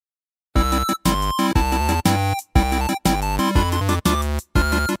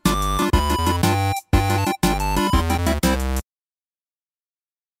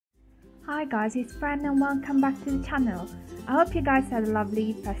Hi guys, it's Fran and welcome back to the channel. I hope you guys had a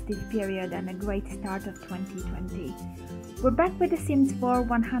lovely festive period and a great start of 2020. We're back with the Sims 4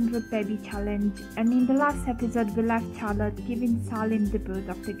 100 baby challenge, and in the last episode we left Charlotte giving Salim the boot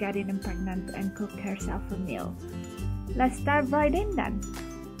after getting pregnant and cooked herself a meal. Let's dive right in then.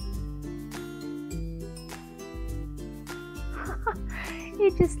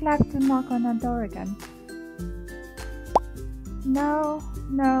 You just left to knock on a door again.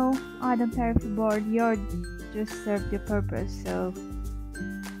 No, I don't care if you're bored, you're just served your purpose, so...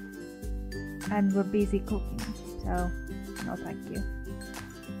 And we're busy cooking, so no thank you.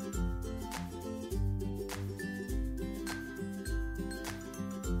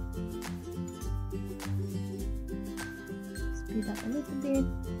 Speed up a little bit.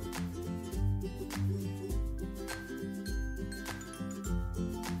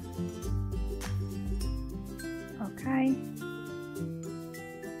 Okay.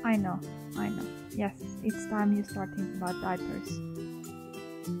 I know. Yes, it's time you start thinking about diapers.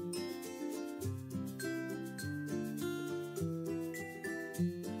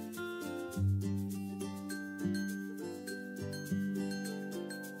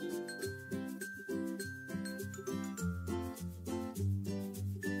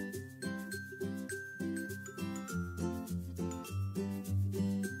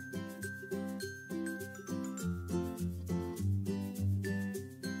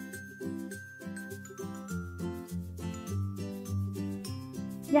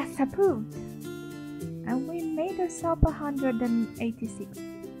 Yes, approved! And we made ourselves 186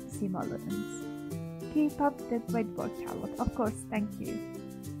 simoleons. Keep up the great work, Charlotte. Of course, thank you.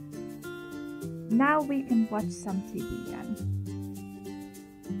 Now we can watch some TV again.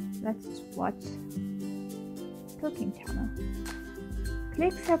 Let's watch Cooking Channel.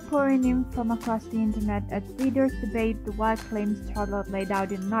 Clicks are pouring in from across the internet as readers debate the wild claims Charlotte laid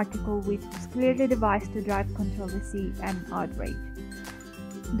out in an article which was clearly devised to drive controversy and outrage.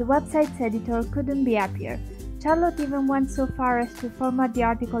 The website's editor couldn't be happier. Charlotte even went so far as to format the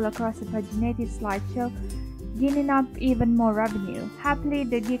article across a paginated slideshow, gaining up even more revenue. Happily,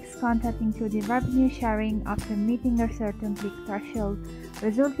 the Geeks content included revenue sharing after meeting a certain click threshold,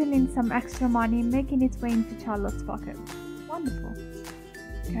 resulting in some extra money making its way into Charlotte's pocket. Wonderful.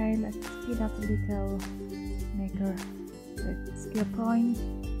 Okay, let's speed up a little, make her the skill point,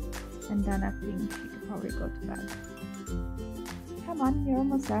 and then I think she could probably go to bed. Come on, you're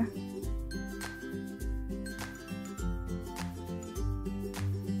almost there.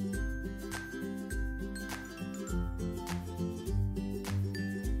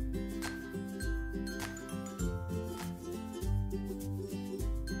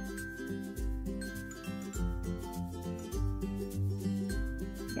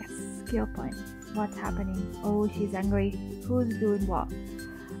 Yes, skill point. What's happening? Oh, she's angry. Who's doing what?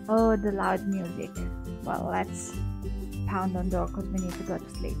 Oh, the loud music. Well, let's pound on door because we need to go to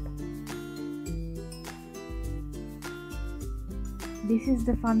sleep. This is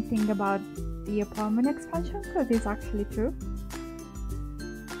the fun thing about the apartment expansion because it's actually true.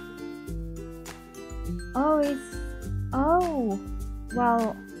 Well,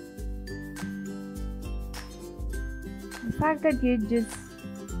 the fact that you just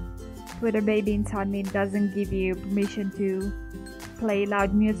put a baby inside me doesn't give you permission to play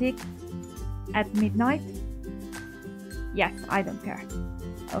loud music at midnight. Yes, I don't care.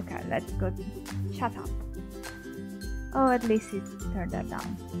 Okay, let's go. Shut up. Oh, at least it turned that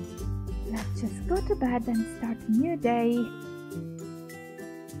down. Let's just go to bed and start a new day.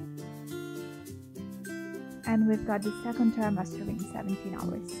 And we've got the second term serving 17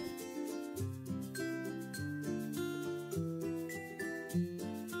 hours.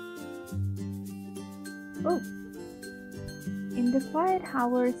 Oh! In the quiet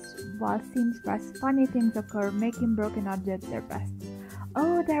hours, while Sims rest, funny things occur, making broken objects their best.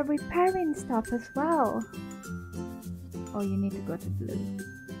 Oh, they're repairing stuff as well. Oh, you need to go to blue.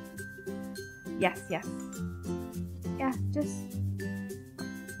 Yes. Yeah, just...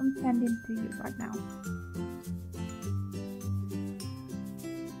 I'm sending to you right now.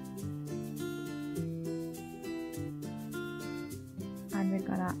 And we're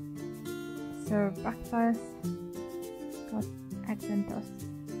gonna serve breakfast. Got eggs and toast.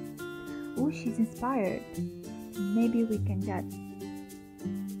 Oh, she's inspired. Maybe we can get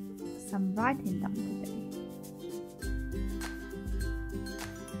some writing done today.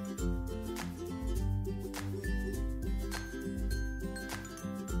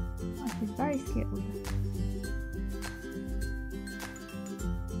 Oh, she's very skilled.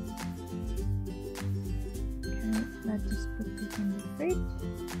 Okay, let's just put this in the fridge.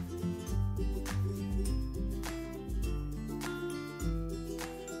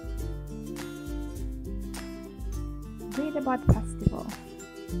 about festival?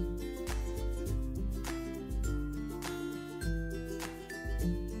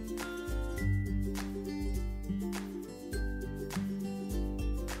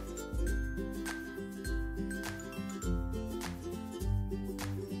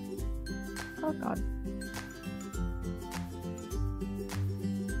 Oh god.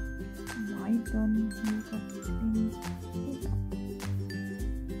 Why don't you just clean it up?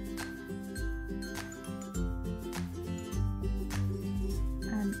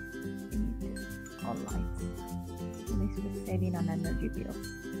 And we need all lights. At least we're saving on energy bills.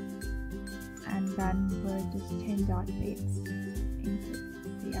 And then we'll just change our bits into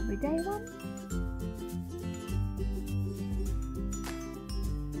the everyday one.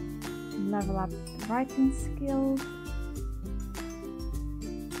 Level up the writing skills.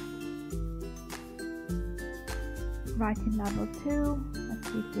 Writing level 2. Let's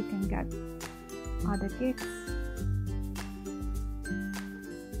see if we can get other gifts.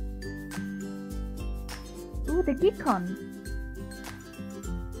 Ooh, the GeekCon!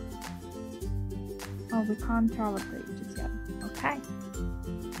 Oh, we can't travel to it just yet. Okay.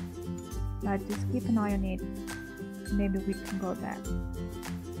 Let's just keep an eye on it. Maybe we can go there.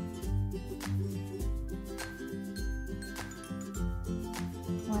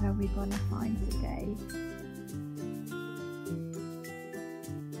 What are we gonna find today?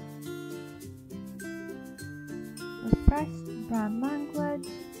 Refresh brand language.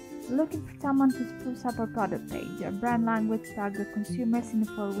 Looking for someone to spruce up our product page. Your brand language target consumers in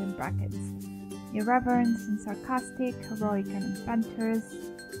the following brackets: irreverent and sarcastic, heroic and adventurous,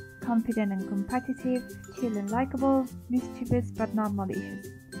 confident and competitive, chill and likable, mischievous but not malicious.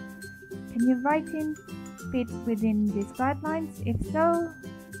 Can your writing fit within these guidelines? If so,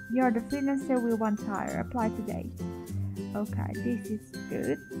 you're the freelancer we want to hire. Apply today. Okay, this is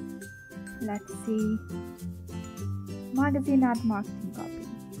good. Let's see. Magazine ad marketing copy.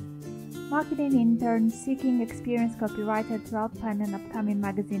 Marketing intern seeking experienced copywriter to outline an upcoming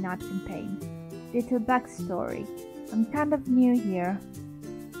magazine ad campaign. Little backstory. I'm kind of new here.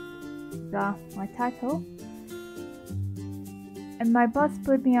 My title. And my boss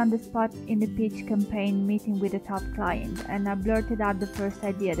put me on the spot in the pitch campaign meeting with a top client, and I blurted out the first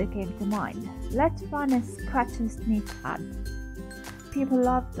idea that came to mind. Let's run a scratch and sniff ad. People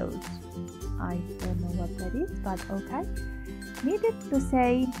love those. I don't know what that is, but okay.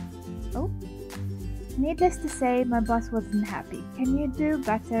 Needless to say, my boss wasn't happy. Can you do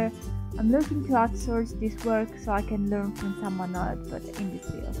better? I'm looking to outsource this work so I can learn from someone else, but in this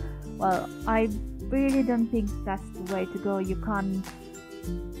field. Well, I really don't think that's the way to go. You can't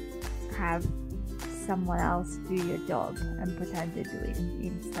have someone else do your job and pretend to do it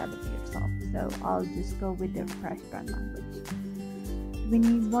instead of yourself. So I'll just go with the refresh brand language.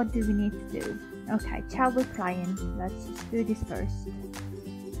 What do we need to do? Okay, chat with client. Let's just do this first.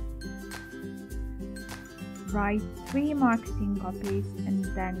 Write 3 marketing copies and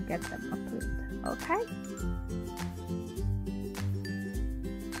then get them approved. Okay?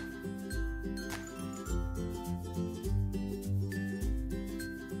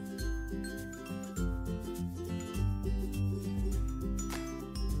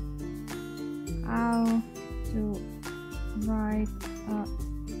 How to write a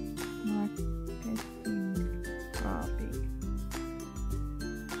marketing copy.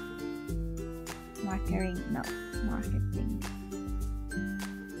 Marketing.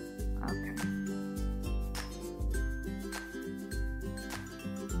 Okay.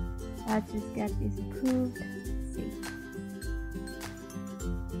 Let's just get this approved. See.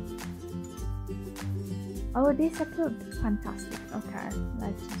 Oh, this approved. Fantastic. Okay,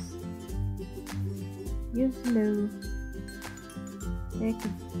 let's just use loo, take a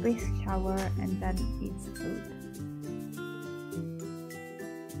brisk shower, and then eat some food.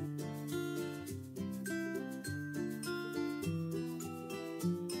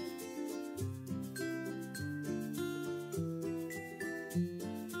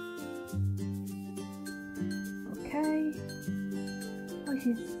 Okay. Oh,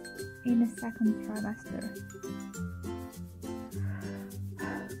 she's in a second trimester.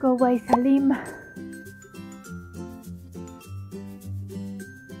 Go away, Salim.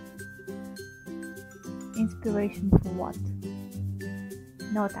 Inspiration for what?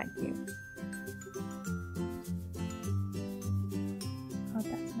 No, thank you. Oh,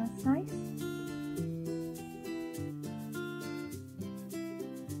 that's nice.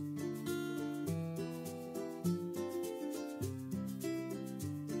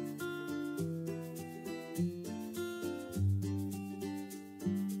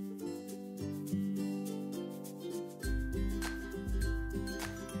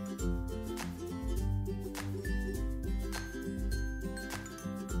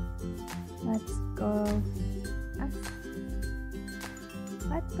 Let's go.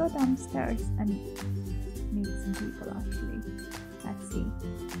 Let's go downstairs and meet some people actually. Let's see.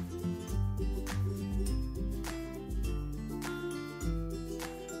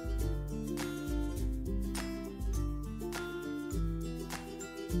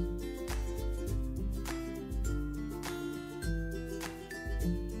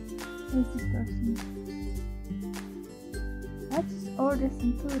 Who's this person? Let's order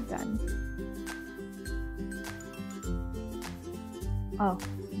some food then. Oh,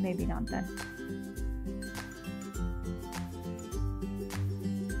 maybe not then.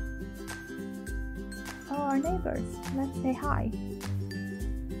 Oh, our neighbors. Let's say hi.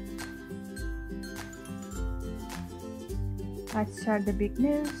 Let's share the big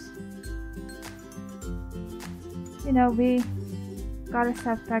news. You know, we got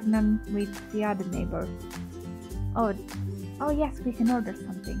ourselves pregnant with the other neighbor. Oh yes, we can order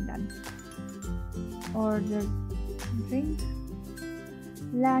something then. Order drink.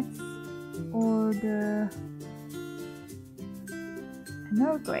 Let's order an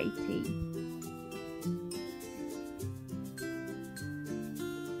Earl Grey tea.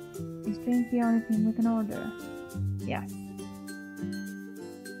 Is drink the only thing we can order? Yes.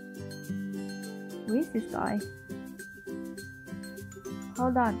 Who is this guy?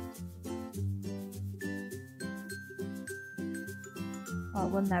 Hold on. Oh,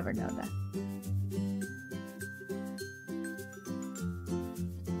 we'll never know that.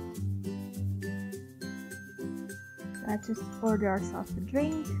 Let's just order ourselves a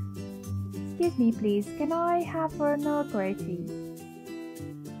drink. Excuse me, please. Can I have an Earl Grey tea?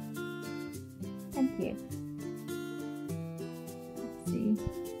 Thank you. Let's see.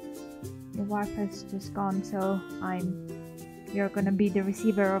 Your wife has just gone, so you're gonna be the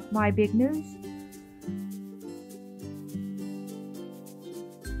receiver of my big news.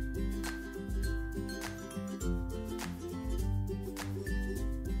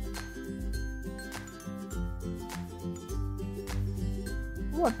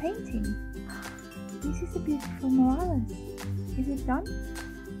 Oh, a painting. This is a beautiful Morales. Is it done?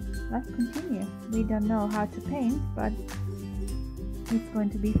 Let's continue. We don't know how to paint, but it's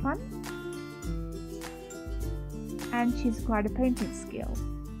going to be fun. And she's quite a painting skill.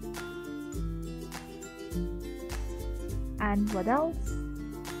 And what else?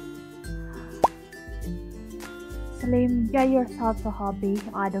 Salim, get yourself a hobby.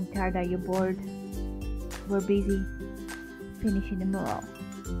 I don't care that you're bored. We're busy finishing the mural.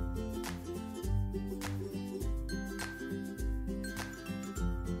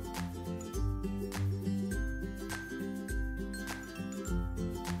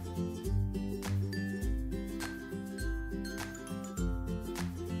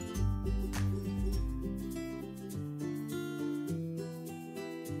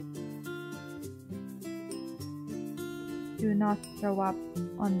 Do not throw up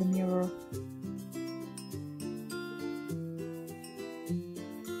on the mural.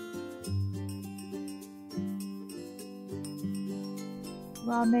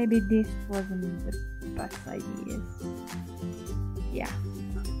 Well, maybe this wasn't the best idea. Yeah.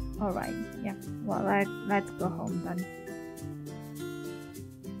 Alright, yeah. Well, let's go home then.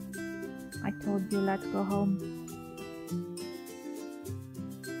 I told you, let's go home.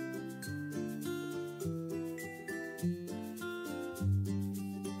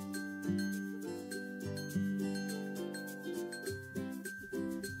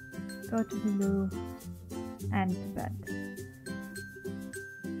 Go to the loo and to bed.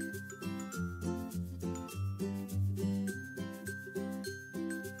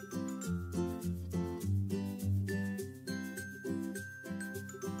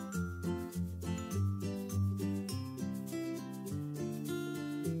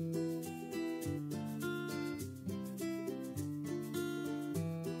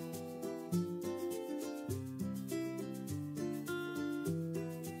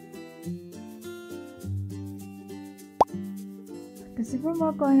 There's a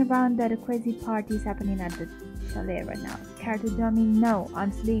rumor going around that a crazy party is happening at the chalet right now. Care to join me? No,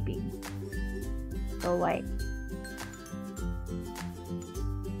 I'm sleeping. Go away.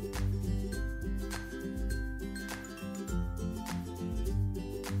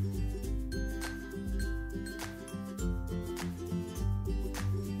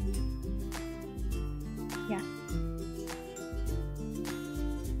 Yeah.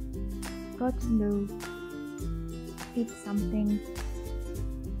 Go to the loo. Eat something.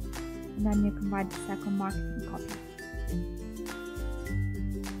 And then you can write the second marketing copy.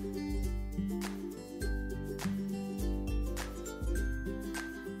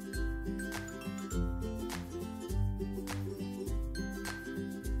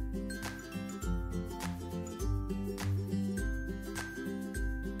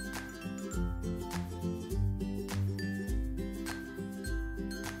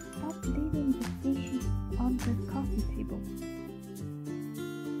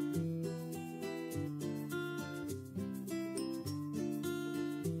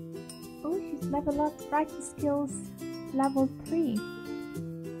 Level up writing skills, level 3.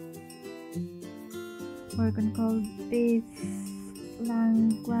 We're gonna call this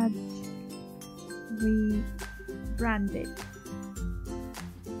language rebranded.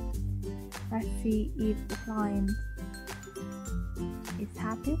 Let's see if the client is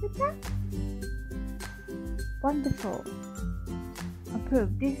happy with that. Wonderful.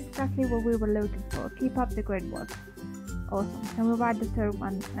 Approved. This is exactly what we were looking for. Keep up the great work. Awesome. Can we write the third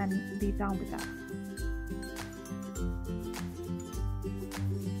one and be done with that?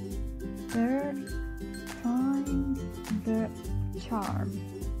 Third time the charm!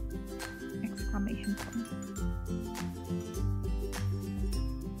 Exclamation point.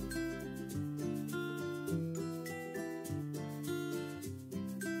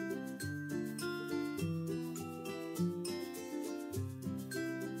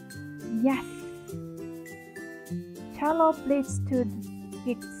 Yes! Charlotte leads to the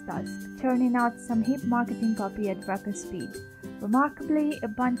GeekCon, turning out some hip marketing copy at record speed. Remarkably, a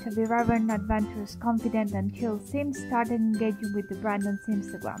bunch of irreverent, adventurous, confident and chill Sims started engaging with the brand on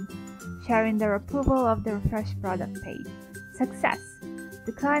Simstagram, sharing their approval of the refreshed product page. Success!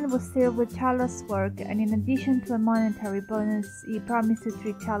 The client was thrilled with Charlotte's work, and in addition to a monetary bonus, he promised to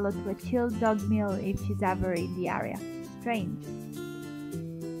treat Charlotte to a chilled dog meal if she's ever in the area. Strange.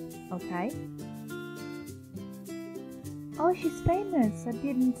 Okay. Oh, she's famous. I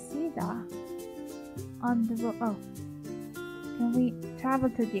didn't see that. On the road. Oh. Can we travel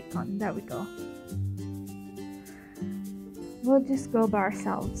to GeekCon? There we go. We'll just go by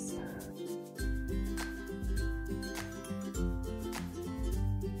ourselves.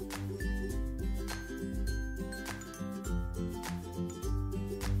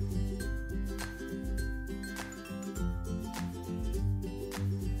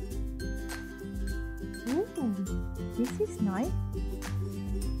 Ooh, this is nice.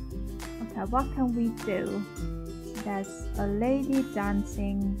 Okay, what can we do? There's a lady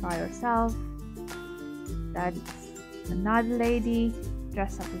dancing by herself. That's another lady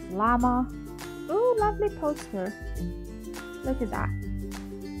dressed up as llama. Ooh, lovely poster. Look at that.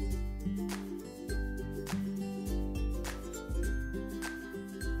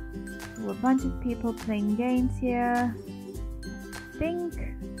 Ooh, a bunch of people playing games here. I think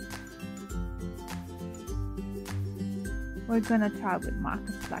we're gonna try with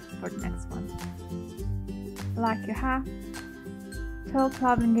Marcus Black for the next one. Like your hat. Talk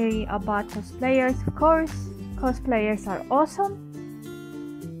lovingly about cosplayers, of course. Cosplayers are awesome.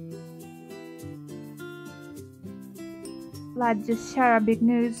 Let's just share a big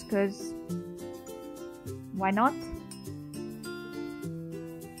news, cause why not?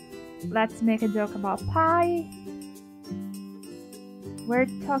 Let's make a joke about pie. We're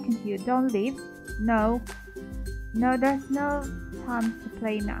talking to you, don't leave. No, there's no time to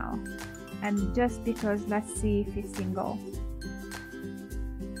play now. And just because, let's see if he's single.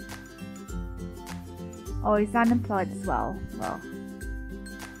 Oh, he's unemployed as well. Well.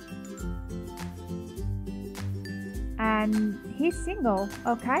 And he's single,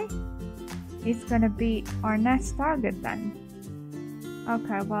 okay. He's gonna be our next target then.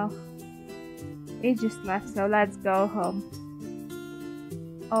 Okay, well. He just left, so let's go home.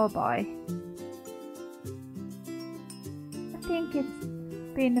 Oh boy. I think it's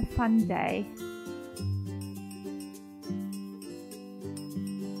been a fun day.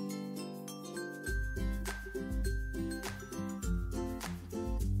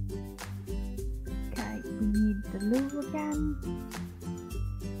 Okay, we need the loo again.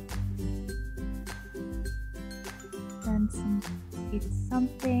 Then eat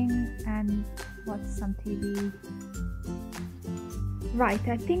something and watch some TV. Right,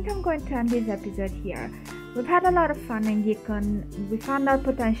 I think I'm going to end this episode here. We've had a lot of fun in GeekCon. We found our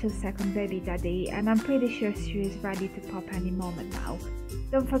potential second baby daddy, and I'm pretty sure she is ready to pop any moment now.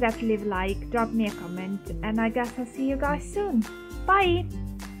 Don't forget to leave a like, drop me a comment, and I guess I'll see you guys soon. Bye!